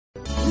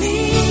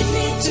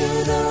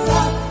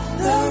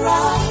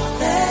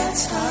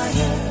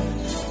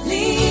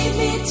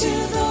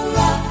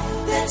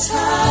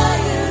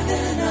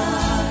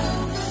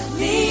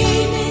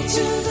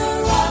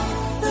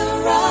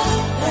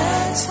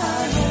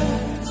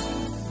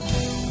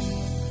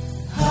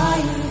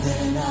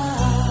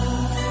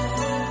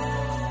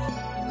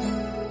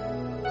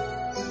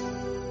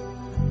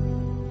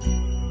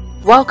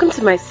Welcome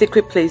to my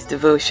Secret Place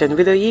devotion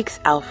with Oyiks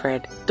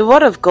Alfred. The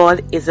Word of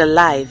God is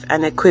alive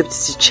and equipped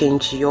to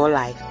change your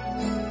life.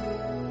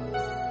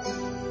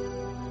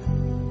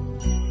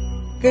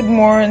 Good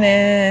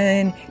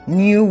morning.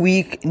 New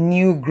week,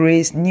 new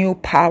grace, new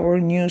power,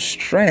 new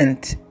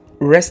strength.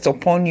 Rest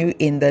upon you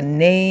in the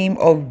name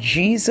of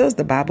Jesus.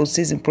 The Bible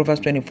says in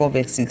Proverbs 24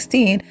 verse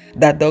 16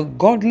 that the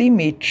godly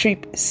may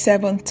trip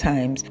 7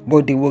 times,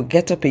 but they will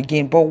get up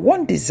again. But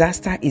one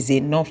disaster is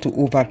enough to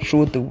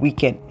overthrow the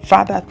wicked.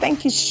 Father,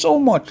 thank you so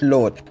much,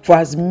 Lord, for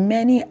as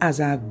many as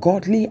are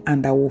godly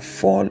and that will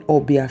fall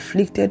or be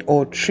afflicted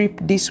or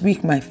trip this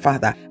week, my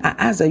Father. I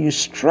ask that you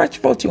stretch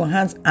forth your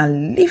hands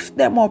and lift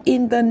them up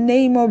in the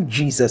name of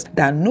Jesus,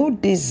 that no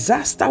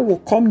disaster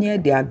will come near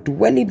their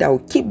dwelling that will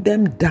keep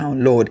them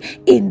down, Lord.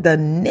 In the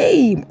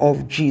name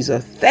of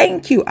Jesus.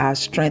 Thank you, our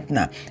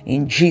strengthener.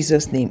 In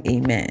Jesus' name,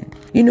 amen.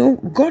 You know,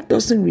 God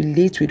doesn't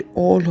relate with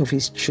all of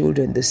his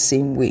children the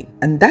same way.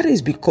 And that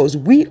is because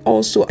we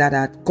also that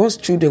are God's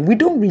children, we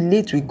don't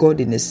relate with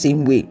God in the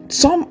same way.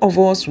 Some of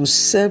us will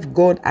serve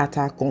God at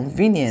our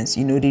convenience.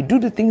 You know, they do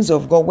the things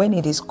of God when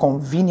it is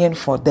convenient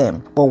for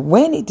them. But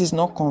when it is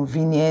not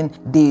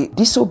convenient, they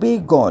disobey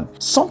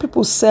God. Some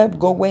people serve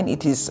God when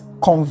it is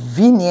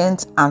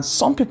convenient, and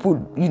some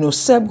people,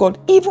 serve God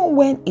even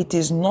when it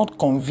is not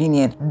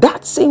convenient.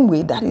 That same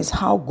way, that is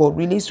how God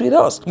relates with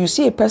us. You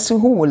see a person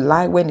who will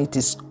lie when it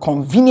is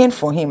convenient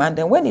for him, and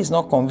then when it's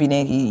not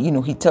convenient,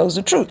 he tells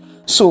the truth.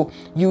 So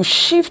you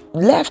shift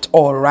left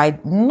or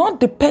right, not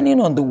depending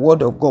on the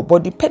word of God,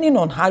 but depending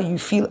on how you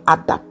feel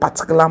at that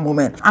particular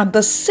moment. And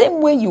the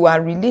same way you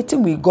are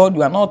relating with God,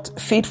 you are not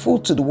faithful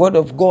to the word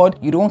of God.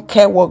 You don't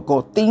care what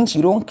God thinks.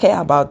 You don't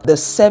care about the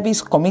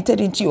service committed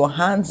into your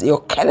hands.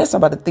 You're careless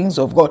about the things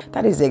of God.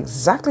 That is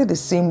exactly the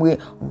same way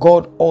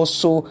God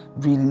also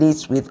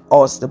relates with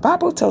us. The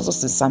Bible tells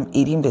us in Psalm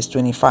 18 verse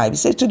 25, it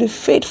says, to the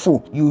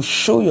faithful, you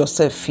show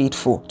yourself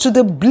faithful. To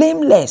the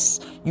blameless,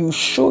 you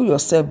show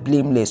yourself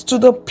blameless. To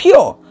the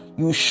pure,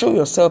 you show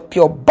yourself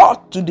pure.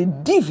 But to the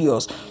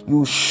devious,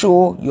 you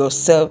show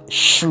yourself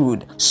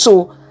shrewd.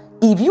 So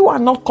if you are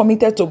not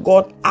committed to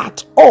God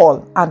at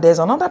all, and there's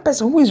another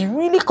person who is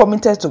really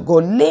committed to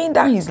God, laying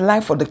down his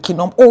life for the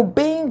kingdom,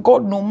 obeying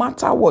God no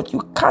matter what, you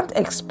can't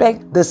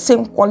expect the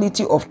same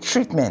quality of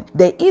treatment.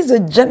 There is a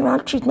general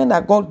treatment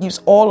that God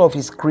gives all of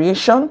his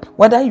creation,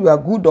 whether you are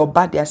good or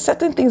bad. There are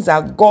certain things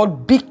that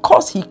God,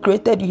 because he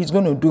created you, he's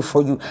going to do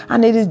for you.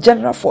 And it is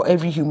general for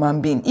every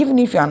human being. Even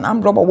if you're an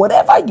armed robber,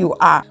 whatever you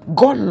are,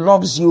 God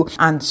loves you.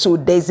 And so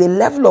there's a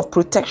level of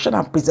protection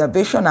and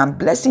preservation and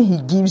blessing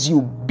he gives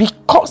you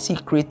because he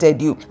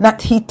created you. Now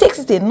he takes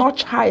it a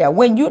notch higher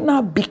when you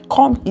now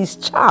become his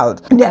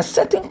child. There are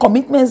certain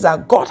commitments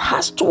that God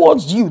has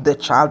towards you, the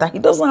child, that he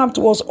doesn't have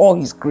towards all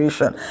his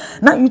creation.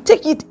 Now you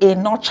take it a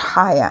notch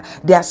higher.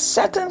 There are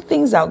certain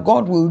things that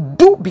God will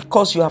do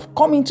because you have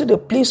come into the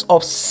place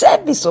of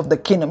service of the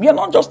kingdom. You're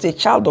not just a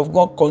child of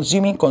God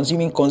consuming.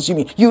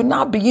 You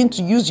now begin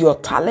to use your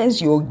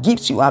talents, your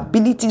gifts, your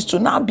abilities to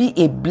now be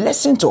a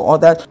blessing to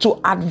others, to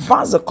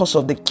advance the cause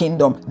of the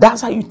kingdom.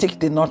 That's how you take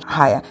it a notch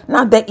higher.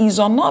 Now there is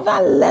another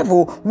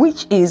level,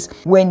 which is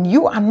when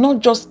you are not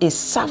just a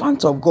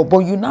servant of God, but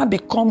you now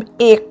become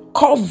a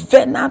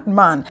covenant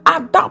man.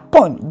 At that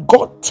point,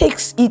 God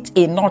takes it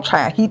a notch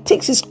higher. He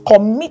takes his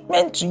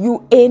commitment to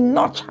you a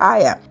notch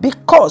higher,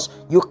 because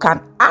you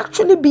can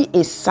actually be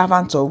a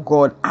servant of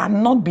God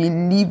and not be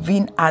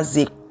living as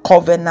a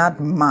covenant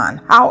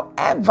man.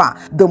 However,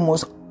 the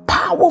most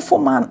powerful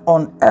man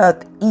on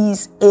earth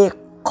is a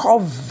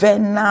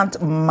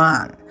covenant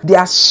man. There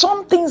are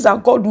some things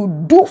that God will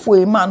do for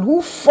a man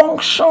who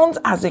functions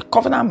as a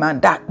covenant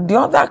man that the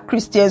other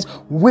Christians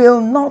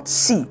will not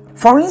see.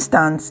 For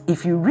instance,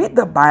 if you read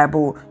the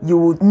Bible, you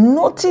will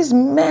notice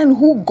men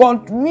who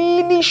God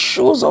really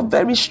shows up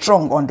very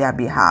strong on their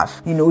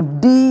behalf.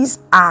 These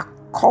are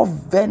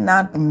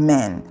covenant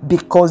men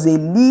because they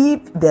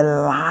live the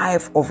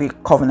life of a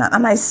covenant.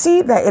 And I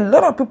see that a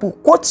lot of people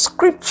quote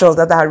scriptures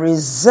that are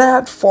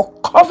reserved for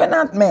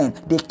covenant men.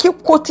 They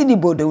keep quoting it,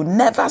 but they will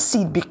never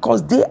see it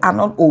because they are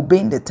not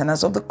obeying the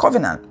tenets of the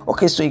covenant.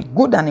 Okay, so a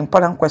good and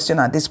important question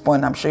at this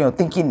point. I'm sure you're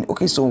thinking,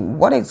 okay, so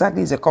what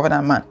exactly is a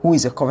covenant man? Who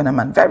is a covenant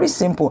man? Very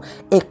simple.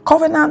 A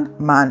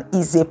covenant man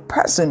is a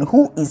person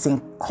who is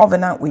in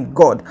covenant with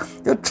God.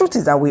 The truth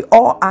is that we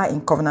all are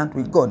in covenant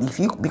with God. If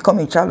you become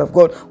a child of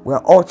God, we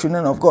are all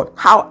children of God.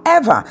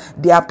 However,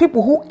 there are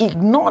people who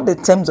ignore the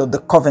terms of the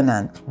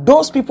covenant.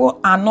 Those people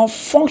are not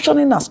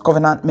functioning as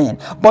covenant men,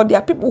 but there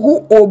are people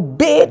who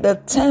obey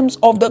the terms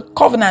of the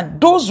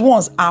covenant. Those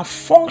ones are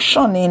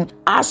functioning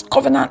as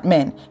covenant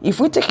men. If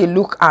we take a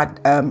look at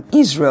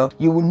Israel,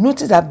 you will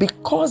notice that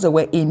because they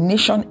were a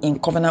nation in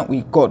covenant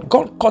with God,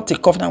 God cut a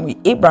covenant with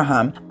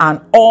Abraham and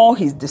all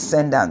his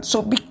descendants.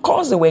 So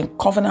because they were in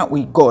covenant covenant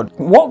with God.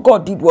 What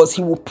God did was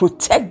he would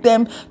protect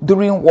them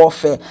during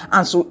warfare.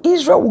 And so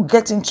Israel will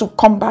get into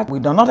combat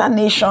with another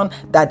nation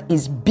that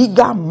is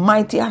bigger,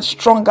 mightier,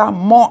 stronger,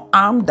 more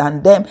armed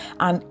than them.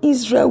 And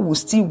Israel will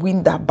still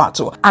win that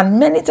battle. And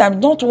many times,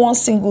 not one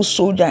single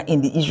soldier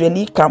in the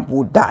Israeli camp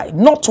would die.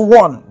 Not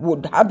one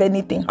would have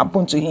anything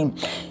happen to him.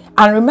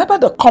 And remember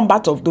the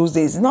combat of those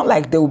days. It's not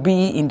like they will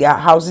be in their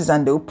houses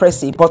and they will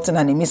press a button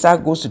and a missile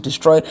goes to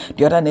destroy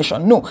the other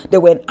nation. No, they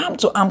were in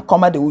arm-to-arm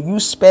combat. They will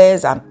use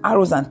spears and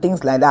arrows and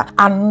things like that.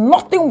 And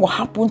nothing will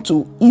happen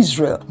to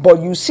Israel.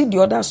 But you see the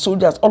other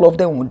soldiers, all of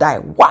them will die.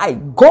 Why?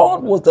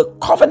 God was the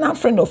covenant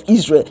friend of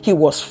Israel. He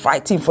was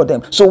fighting for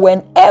them. So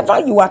whenever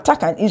you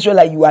attack an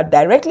Israelite, you are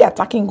directly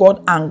attacking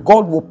God, and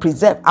God will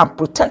preserve and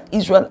protect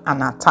Israel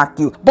and attack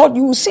you. But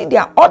you will see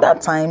there are other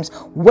times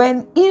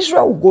when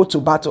Israel will go to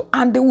battle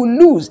and they will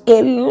lose.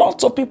 A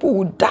lot of people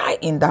will die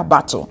in that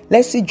battle.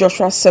 Let's see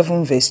Joshua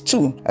 7 verse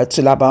 2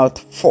 till about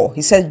 4.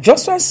 He says,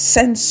 Joshua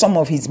sent some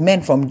of his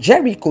men from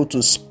Jericho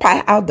to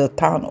spy out the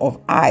town of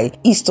Ai,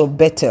 east of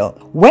Bethel.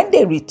 When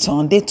they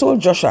returned, they told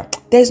Joshua,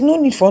 there's no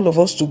need for all of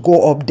us to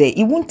go up there.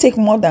 It won't take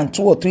more than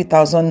 2,000 or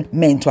 3,000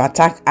 men to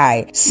attack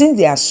Ai. Since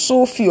there are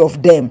so few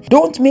of them,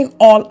 don't make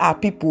all our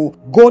people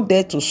go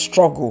there to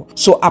struggle.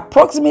 So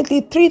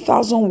approximately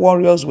 3,000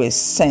 warriors were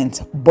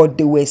sent, but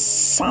they were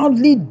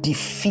soundly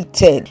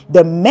defeated.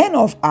 The men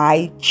of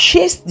Ai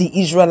chased the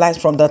Israelites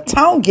from the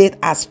town gate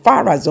as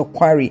far as the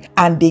quarry,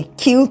 and they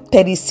killed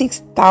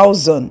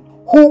 36,000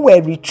 who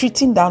were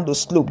retreating down the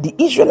slope. The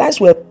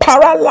Israelites were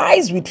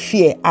paralyzed with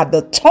fear at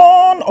the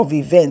turn of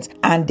events,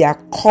 and their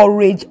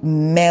courage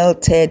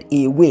melted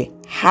away.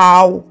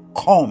 How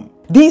come?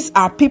 These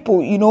are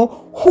people,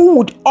 who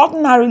would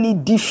ordinarily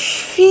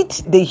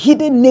defeat the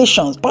hidden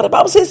nations. But the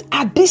Bible says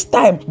at this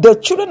time, the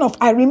children of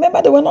Ai,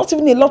 remember, there were not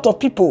even a lot of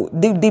people.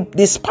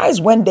 The spies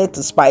went there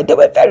to spy. There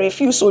were very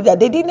few soldiers.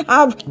 They didn't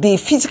have the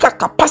physical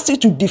capacity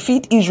to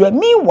defeat Israel.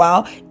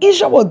 Meanwhile,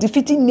 Israel was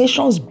defeating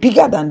nations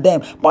bigger than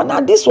them. But now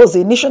this was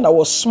a nation that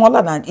was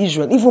smaller than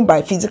Israel, even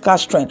by physical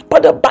strength.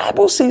 But the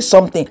Bible says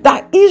something,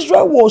 that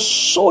Israel was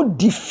so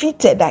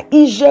defeated that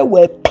Israel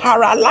were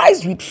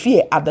paralyzed with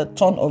fear at the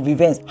turn of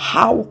events.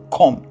 How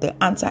come?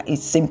 The answer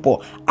is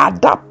simple. At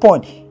that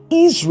point,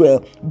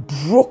 Israel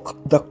broke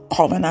the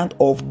covenant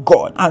of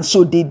God, and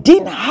so they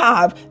didn't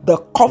have the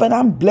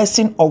covenant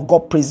blessing of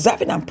God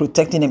preserving and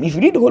protecting them. If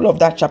you read the whole of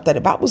that chapter,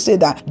 the Bible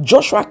said that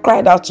Joshua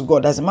cried out to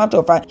God. As a matter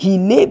of fact, he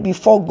lay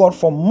before God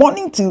from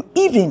morning till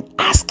evening,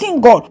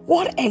 asking God,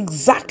 what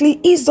exactly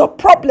is the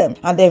problem?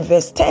 And then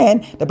verse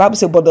 10, the Bible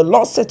said, but the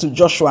Lord said to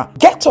Joshua,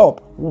 get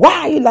up. Why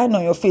are you lying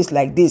on your face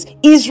like this?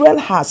 Israel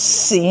has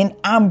sinned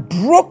and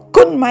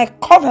broken my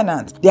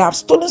covenant. They have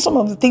stolen some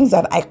of the things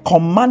that I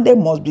commanded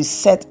must be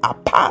set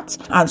apart.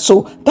 And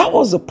so that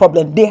was the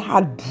problem. They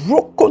had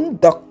broken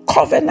the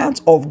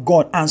covenant of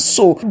God, and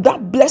so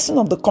that blessing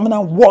of the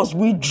covenant was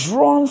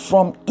withdrawn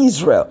from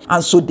Israel,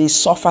 and so they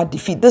suffered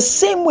defeat. The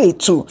same way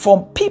too,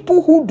 from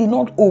people who do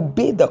not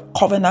obey the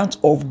covenant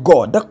of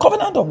God. The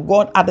covenant of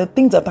God are the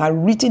things that are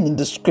written in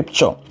the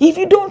scripture. If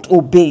you don't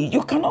obey,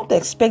 you cannot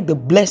expect the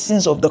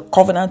blessings of the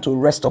covenant to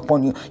rest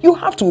upon you. You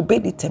have to obey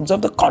the terms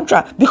of the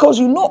contract,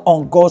 because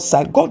on God's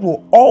side, God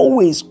will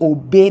always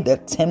obey the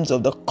terms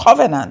of the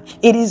covenant.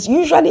 It is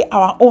usually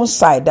our own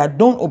side that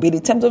don't obey the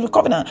terms of the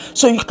covenant.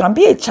 So you can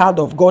be a child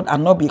of God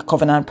and not be a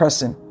covenant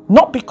person.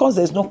 Not because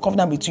there's no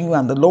covenant between you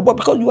and the Lord, but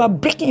because you are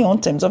breaking your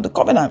own terms of the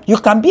covenant. You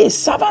can be a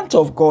servant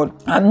of God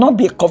and not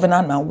be a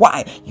covenant man.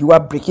 Why? You are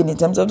breaking the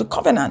terms of the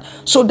covenant.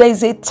 So there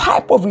is a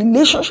type of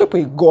relationship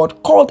with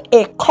God called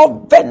a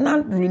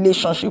covenant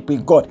relationship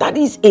with God. That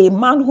is a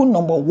man who,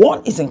 number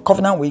one, is in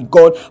covenant with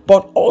God,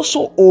 but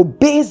also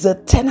obeys the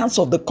tenets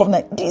of the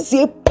covenant. This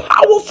is a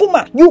powerful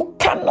man. You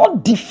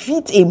cannot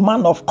defeat a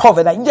man of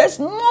covenant. There's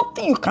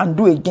nothing you can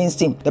do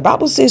against him. The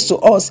Bible says to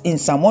us in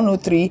Psalm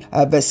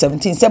 103 verse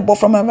 17, said, but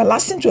from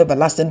everlasting to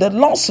everlasting, the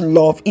Lord's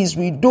love is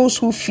with those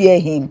who fear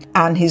him,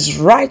 and his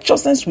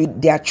righteousness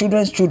with their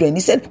children's children.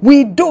 He said,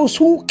 with those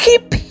who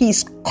keep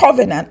his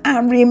covenant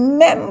and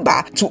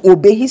remember to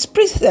obey his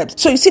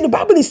precepts. So you see, the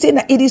Bible is saying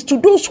that it is to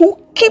those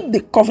who keep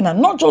the covenant,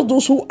 not just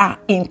those who are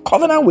in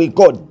covenant with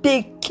God.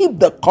 They keep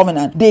the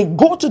covenant. They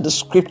go to the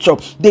scripture.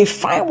 They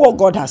find what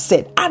God has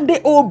said and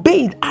they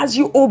obey it. As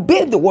you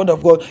obey the word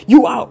of God,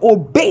 you are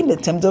obeying the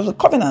terms of the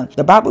covenant.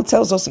 The Bible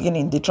tells us again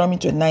in Deuteronomy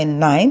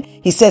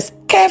 29:9, he says,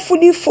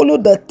 carefully follow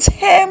the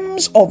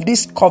terms of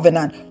this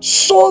covenant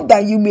so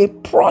that you may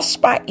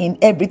prosper in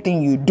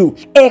everything you do.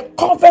 A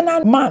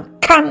covenant man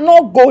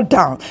cannot go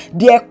down.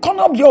 The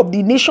economy of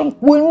the nation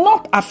will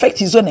not affect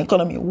his own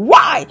economy.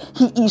 Why?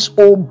 He is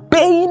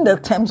obeying the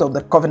terms of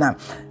the covenant.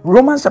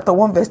 Romans chapter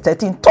 1 verse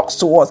 13 talks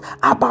to us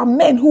about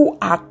men who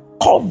are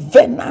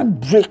covenant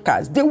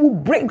breakers. They will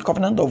break the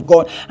covenant of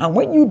God. And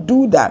when you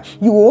do that,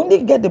 you will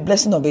only get the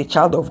blessing of a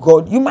child of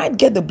God. You might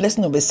get the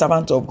blessing of a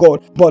servant of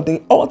God, but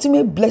the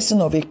ultimate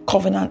blessing of a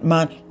covenant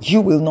man,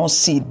 you will not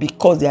see it,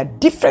 because there are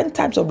different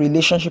types of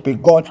relationship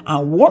with God,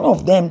 and one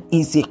of them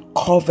is a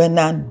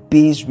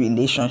covenant-based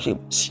relationship.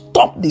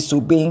 Stop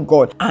disobeying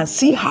God and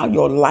see how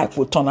your life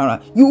will turn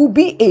around. You will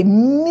be a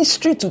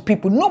mystery to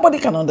people. Nobody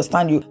can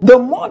understand you. The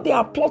more they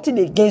are plotting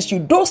against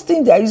you, those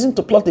things they are using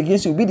to plot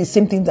against you will be the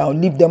same things that will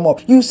lift them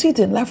up. You see it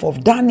in the life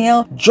of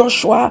Daniel,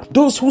 Joshua,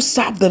 those who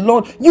serve the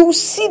Lord. You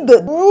see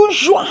the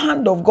usual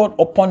hand of God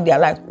upon their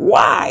life.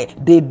 Why?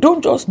 They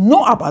don't just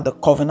know about the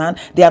covenant.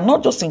 They are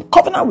not just in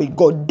covenant with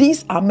God.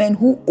 These are men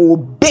who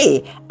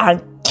obey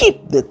and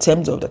keep the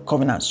terms of the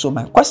covenant. So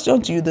my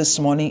question to you this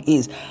morning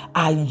is,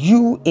 are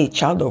you a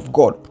child of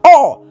God,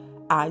 or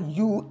are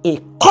you a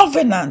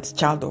covenant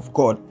child of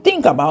God?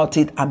 Think about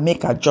it and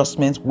make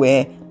adjustments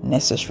where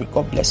necessary.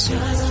 God bless you.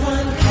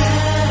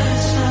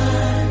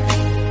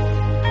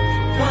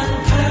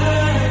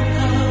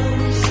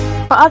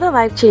 For other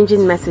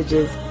life-changing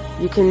messages,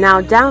 you can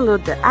now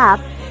download the app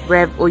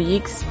Rev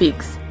Oyiks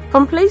Speaks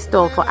from Play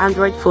Store for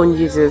Android phone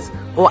users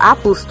or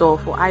Apple Store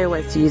for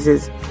iOS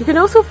users. You can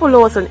also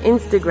follow us on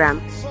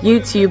Instagram,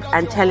 YouTube,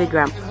 and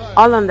Telegram,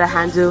 all on the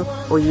handle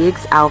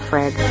Oyiks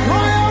Alfred.